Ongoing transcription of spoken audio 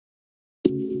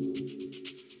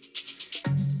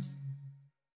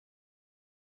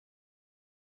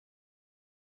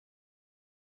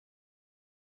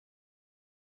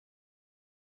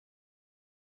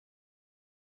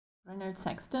Renard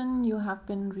Sexton, you have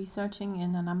been researching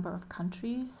in a number of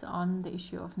countries on the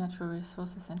issue of natural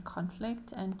resources and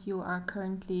conflict, and you are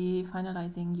currently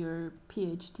finalizing your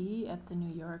PhD at the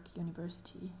New York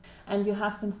University. And you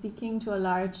have been speaking to a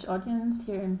large audience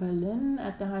here in Berlin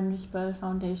at the Heinrich-Böll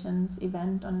Foundation's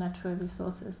event on natural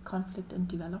resources, conflict and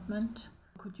development.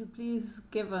 Could you please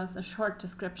give us a short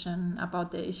description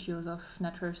about the issues of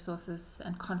natural resources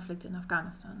and conflict in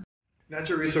Afghanistan?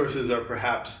 Natural resources are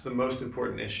perhaps the most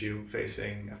important issue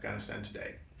facing Afghanistan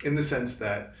today, in the sense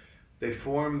that they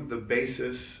form the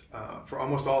basis for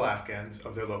almost all Afghans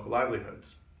of their local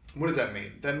livelihoods. What does that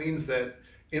mean? That means that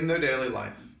in their daily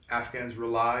life, Afghans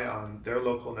rely on their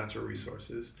local natural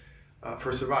resources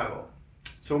for survival.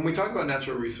 So when we talk about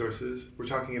natural resources, we're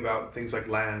talking about things like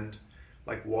land,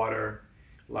 like water,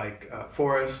 like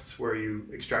forests where you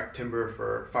extract timber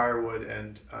for firewood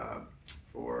and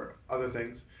for other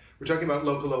things. We're talking about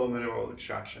local level mineral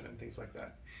extraction and things like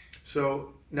that.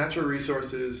 So natural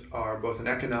resources are both an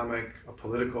economic, a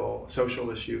political, a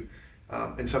social issue,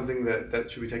 and something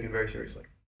that should be taken very seriously.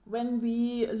 When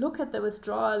we look at the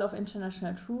withdrawal of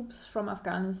international troops from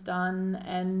Afghanistan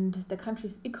and the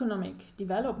country's economic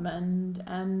development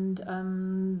and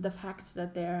the fact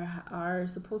that there are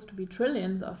supposed to be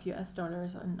trillions of US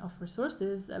dollars of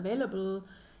resources available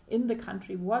in the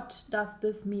country, what does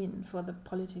this mean for the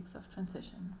politics of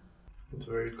transition? That's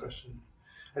a very good question.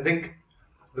 I think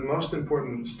the most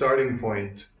important starting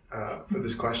point for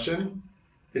this question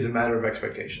is a matter of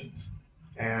expectations.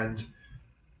 And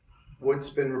what's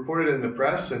been reported in the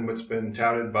press and what's been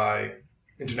touted by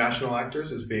international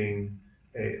actors as being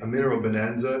a mineral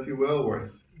bonanza, if you will,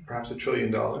 worth perhaps $1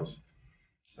 trillion,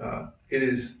 it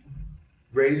is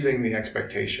raising the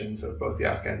expectations of both the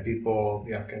Afghan people,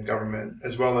 the Afghan government,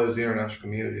 as well as the international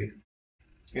community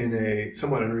in a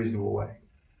somewhat unreasonable way.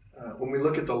 When we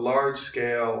look at the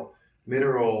large-scale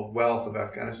mineral wealth of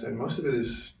Afghanistan, most of it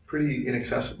is pretty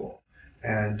inaccessible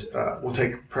and will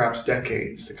take perhaps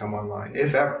decades to come online,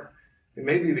 if ever. It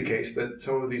may be the case that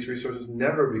some of these resources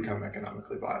never become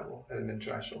economically viable at an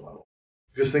international level,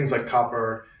 because things like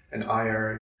copper and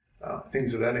iron,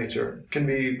 things of that nature, can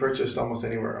be purchased almost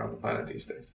anywhere on the planet these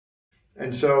days.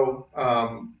 And so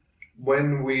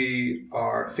when we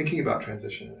are thinking about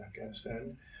transition in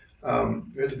Afghanistan,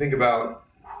 we have to think about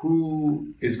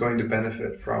who is going to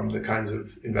benefit from the kinds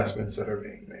of investments that are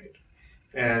being made.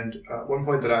 And one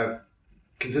point that I've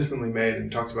consistently made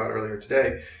and talked about earlier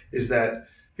today is that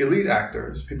elite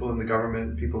actors, people in the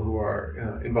government, people who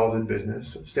are involved in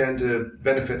business, stand to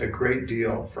benefit a great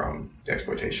deal from the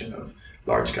exploitation of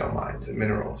large-scale mines and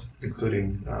minerals,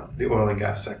 including the oil and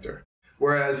gas sector.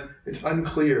 Whereas it's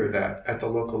unclear that at the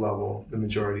local level, the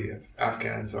majority of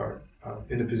Afghans are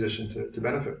in a position to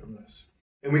benefit from this.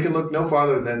 And we can look no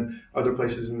farther than other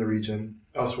places in the region,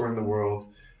 elsewhere in the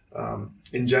world,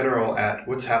 in general at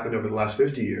what's happened over the last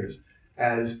 50 years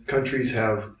as countries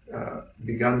have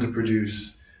begun to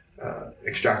produce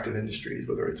extractive industries,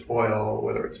 whether it's oil,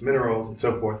 whether it's minerals, and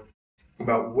so forth,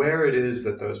 about where it is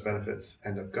that those benefits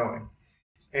end up going.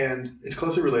 And it's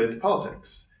closely related to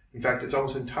politics. In fact, it's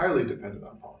almost entirely dependent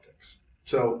on politics.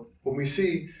 So when we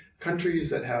see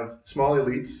countries that have small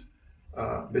elites,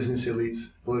 business elites,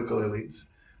 political elites,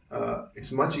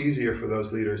 it's much easier for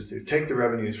those leaders to take the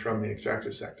revenues from the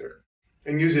extractive sector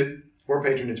and use it for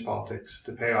patronage politics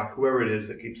to pay off whoever it is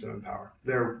that keeps them in power,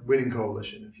 their winning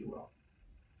coalition, if you will.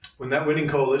 When that winning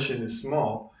coalition is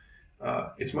small,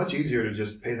 it's much easier to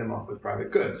just pay them off with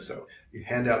private goods. So you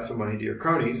hand out some money to your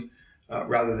cronies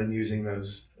rather than using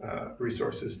those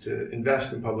resources to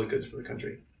invest in public goods for the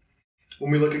country.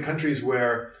 When we look at countries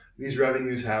where these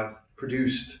revenues have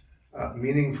produced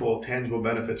meaningful, tangible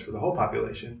benefits for the whole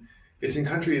population, it's in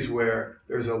countries where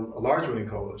there's a large winning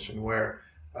coalition, where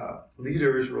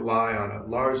leaders rely on a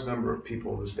large number of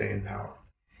people to stay in power.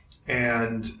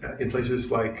 And in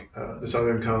places like the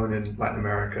Southern Cone in Latin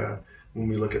America, when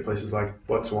we look at places like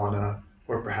Botswana,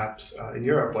 or perhaps in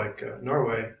Europe like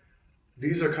Norway,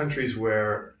 these are countries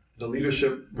where the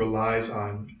leadership relies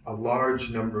on a large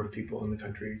number of people in the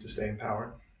country to stay in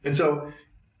power. And so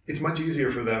it's much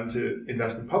easier for them to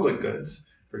invest in public goods,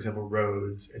 for example,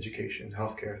 roads, education,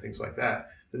 healthcare, things like that,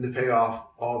 than to pay off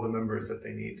all the members that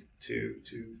they need to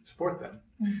support them.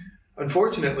 Mm-hmm.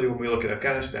 Unfortunately, when we look at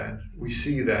Afghanistan, we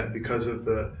see that because of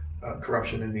the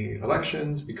corruption in the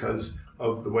elections, because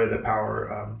of the way that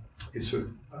power is sort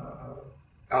of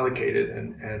allocated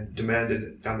and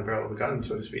demanded down the barrel of a gun,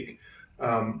 so to speak,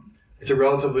 it's a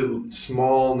relatively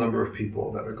small number of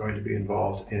people that are going to be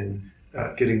involved in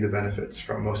getting the benefits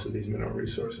from most of these mineral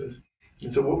resources.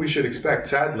 And so what we should expect,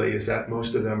 sadly, is that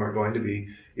most of them are going to be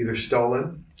either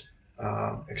stolen,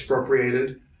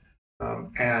 expropriated,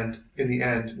 and in the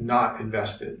end not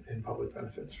invested in public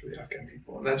benefits for the Afghan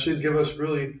people. And that should give us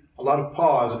really a lot of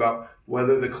pause about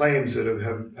whether the claims that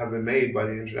have been made by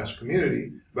the international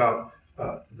community about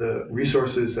the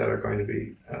resources that are going to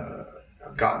be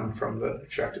gotten from the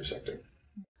extractive sector.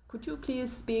 Could you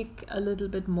please speak a little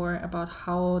bit more about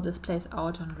how this plays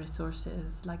out on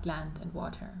resources like land and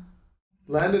water?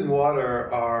 Land and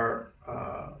water are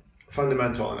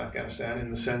fundamental in Afghanistan in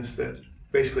the sense that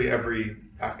basically every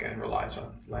Afghan relies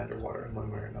on land or water in one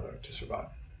way or another to survive.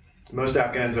 Most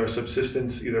Afghans are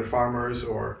subsistence, either farmers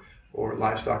or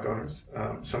livestock owners.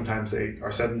 Sometimes they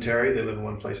are sedentary, they live in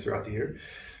one place throughout the year.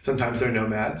 Sometimes they're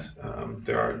nomads.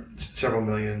 There are several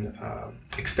million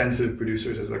extensive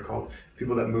producers, as they're called,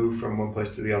 people that move from one place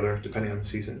to the other depending on the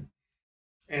season.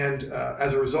 And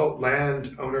as a result,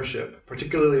 land ownership,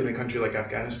 particularly in a country like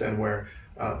Afghanistan where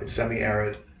it's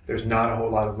semi-arid, there's not a whole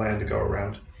lot of land to go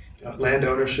around. Land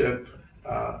ownership,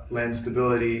 land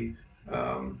stability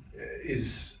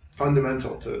is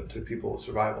fundamental to people's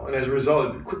survival. And as a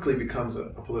result, it quickly becomes a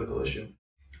political issue.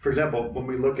 For example, when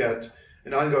we look at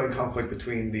an ongoing conflict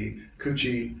between the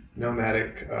Kuchi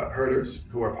nomadic herders,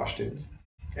 who are Pashtuns,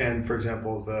 and, for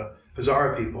example, the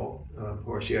Hazara people,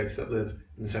 who are Shiites that live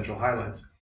in the Central Highlands.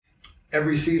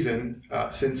 Every season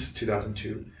since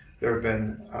 2002, there have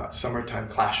been summertime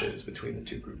clashes between the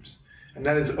two groups. And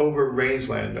that is over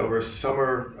rangeland, over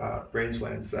summer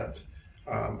rangelands that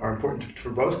are important for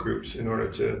both groups in order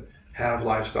to have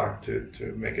livestock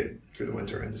to make it through the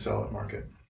winter and to sell at market.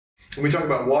 When we talk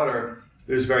about water,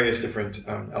 there's various different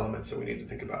elements that we need to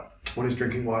think about. One is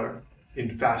drinking water.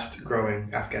 In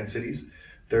fast-growing Afghan cities,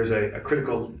 there's a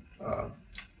critical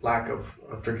lack of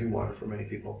drinking water for many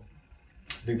people.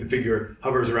 I think the figure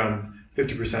hovers around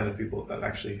 50% of people that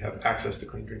actually have access to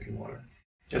clean drinking water.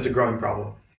 That's a growing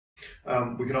problem.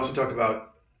 We can also talk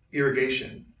about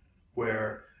irrigation,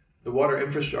 where the water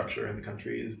infrastructure in the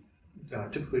country is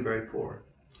typically very poor.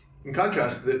 In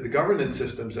contrast, the governance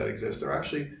systems that exist are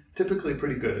actually typically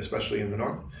pretty good, especially in the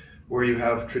north, where you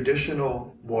have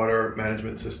traditional water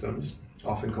management systems,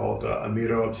 often called a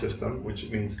mirob system, which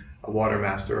means a water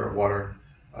master or water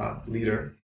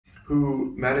leader,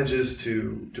 who manages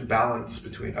to balance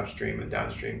between upstream and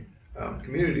downstream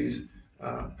communities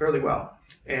fairly well.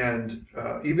 And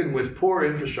even with poor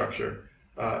infrastructure,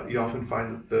 you often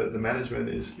find that the management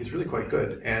is really quite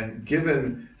good. And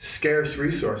given scarce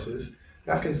resources,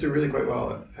 the Afghans do really quite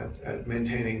well at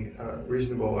maintaining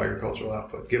reasonable agricultural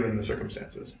output, given the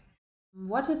circumstances.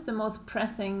 What is the most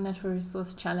pressing natural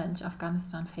resource challenge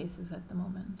Afghanistan faces at the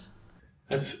moment?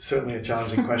 That's certainly a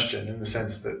challenging question in the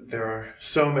sense that there are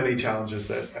so many challenges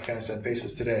that Afghanistan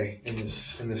faces today in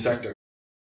this sector.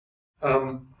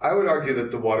 I would argue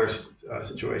that the water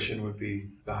situation would be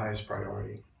the highest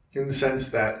priority, in the sense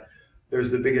that there's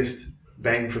the biggest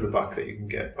bang for the buck that you can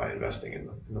get by investing in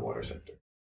the water sector.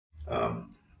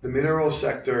 The mineral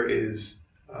sector is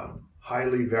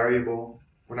highly variable.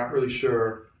 We're not really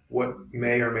sure what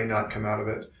may or may not come out of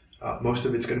it. Most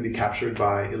of it's going to be captured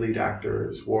by elite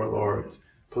actors, warlords,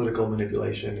 political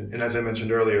manipulation. And as I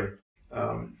mentioned earlier,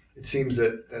 it seems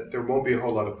that there won't be a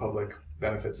whole lot of public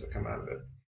benefits that come out of it.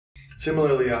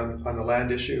 Similarly, on the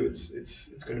land issue, it's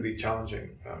going to be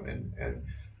challenging. And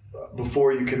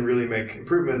before you can really make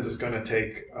improvements, it's going to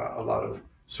take a lot of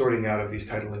sorting out of these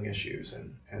titling issues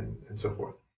and so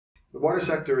forth. The water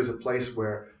sector is a place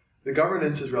where the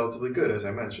governance is relatively good, as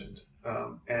I mentioned.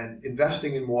 And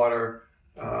investing in water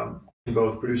can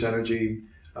both produce energy.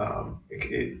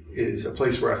 It is a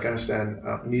place where Afghanistan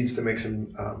needs to make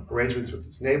some arrangements with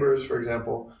its neighbors, for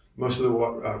example. Most of the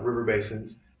river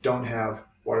basins don't have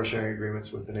water sharing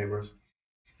agreements with the neighbors.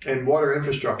 And water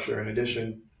infrastructure, in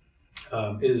addition,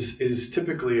 is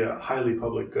typically a highly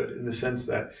public good in the sense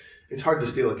that it's hard to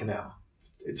steal a canal.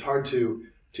 It's hard to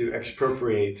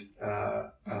expropriate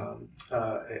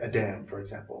a dam, for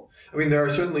example. I mean, there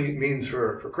are certainly means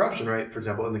for corruption, right? For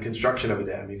example, in the construction of a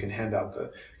dam, you can hand out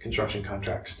the construction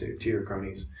contracts to your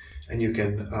cronies, and you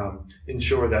can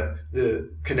ensure that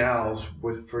the canals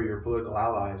for your political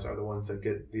allies are the ones that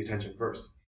get the attention first.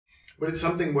 But it's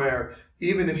something where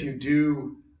even if you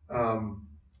do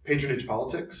patronage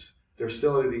politics, there's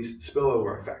still these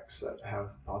spillover effects that have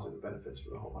positive benefits for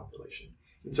the whole population.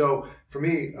 And so for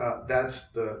me,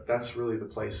 that's really the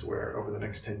place where over the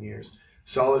next 10 years,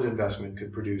 solid investment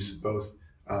could produce both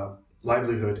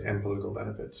livelihood and political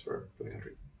benefits for the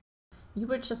country. You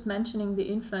were just mentioning the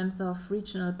influence of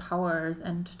regional powers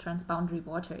and transboundary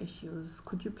water issues.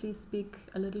 Could you please speak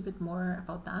a little bit more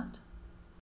about that?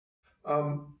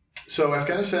 So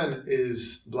Afghanistan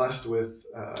is blessed with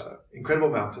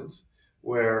incredible mountains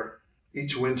where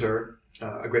each winter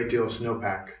a great deal of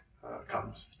snowpack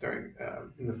comes during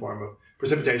in the form of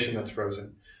precipitation that's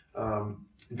frozen.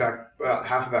 In fact, about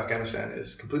half of Afghanistan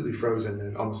is completely frozen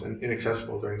and almost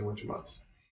inaccessible during the winter months.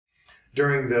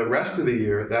 During the rest of the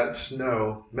year, that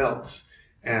snow melts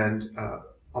and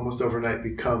almost overnight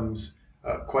becomes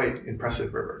quite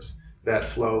impressive rivers that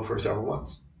flow for several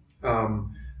months.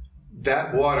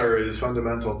 That water is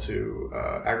fundamental to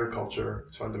agriculture.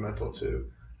 It's fundamental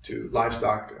to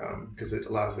livestock because it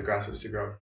allows the grasses to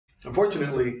grow.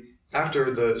 Unfortunately,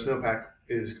 after the snowpack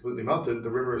is completely melted, the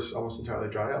rivers almost entirely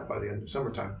dry up by the end of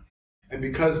summertime. And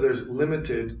because there's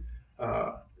limited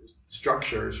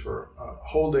structures for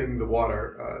holding the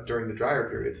water during the drier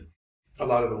periods, a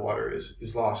lot of the water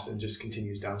is lost and just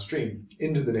continues downstream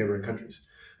into the neighboring countries.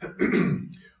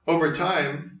 Over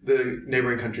time, the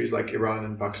neighboring countries like Iran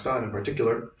and Pakistan in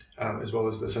particular, as well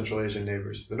as the Central Asian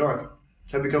neighbors to the north,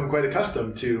 have become quite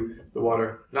accustomed to the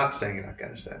water not staying in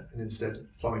Afghanistan and instead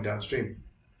flowing downstream.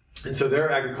 And so their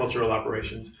agricultural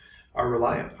operations are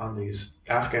reliant on these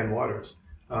Afghan waters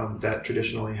that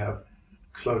traditionally have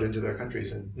flowed into their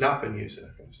countries and not been used in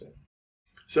Afghanistan.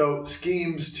 So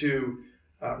schemes to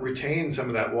retain some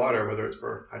of that water, whether it's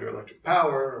for hydroelectric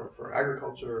power or for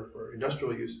agriculture or for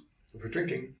industrial use or for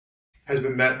drinking, has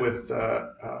been met with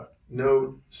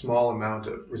no small amount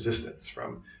of resistance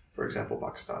from, for example,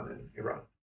 Pakistan and Iran.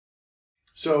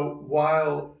 So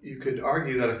while you could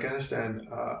argue that Afghanistan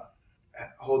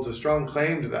holds a strong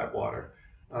claim to that water,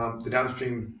 the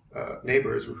downstream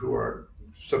neighbors, who are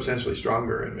substantially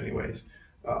stronger in many ways,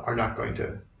 are not going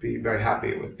to be very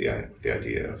happy with the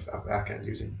idea of Afghans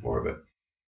using more of it.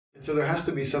 And so there has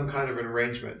to be some kind of an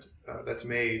arrangement that's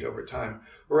made over time,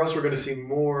 or else we're going to see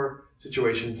more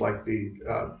situations like the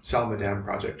Salma Dam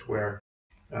project, where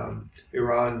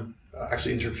Iran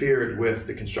actually interfered with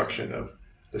the construction of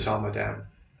the Salma Dam,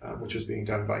 which was being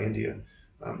done by India,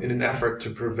 in an effort to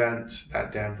prevent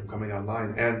that dam from coming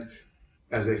online and,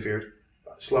 as they feared,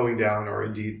 slowing down or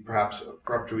indeed perhaps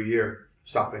for up to a year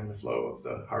stopping the flow of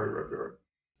the Hari River.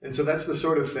 And so that's the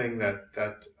sort of thing that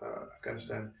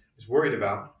Afghanistan is worried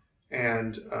about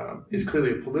and is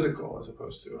clearly a political as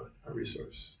opposed to a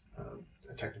resource,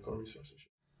 a technical resource issue.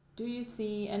 Do you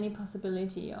see any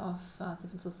possibility of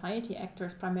civil society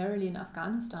actors, primarily in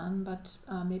Afghanistan, but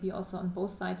maybe also on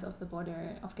both sides of the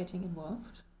border, of getting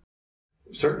involved?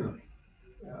 Certainly.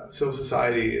 Civil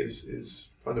society is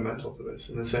fundamental to this,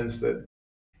 in the sense that,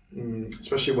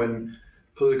 especially when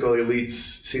political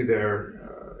elites see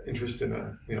their interest in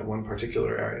one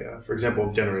particular area, for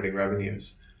example, generating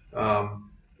revenues,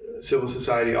 civil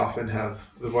society often have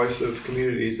the voice of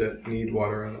communities that need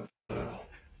water on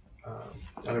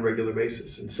a regular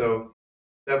basis. And so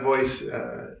that voice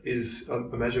is a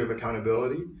measure of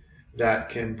accountability that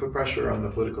can put pressure on the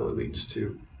political elites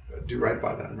to do right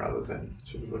by them rather than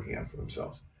sort of looking out for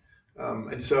themselves.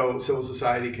 And so civil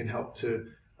society can help to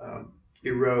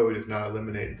erode, if not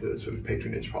eliminate, the sort of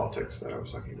patronage politics that I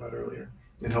was talking about earlier,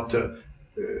 and help to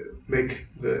make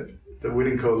the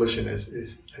winning coalition, as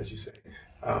you say,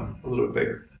 a little bit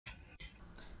bigger.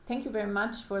 Thank you very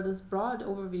much for this broad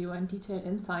overview and detailed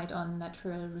insight on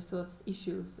natural resource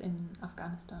issues in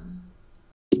Afghanistan.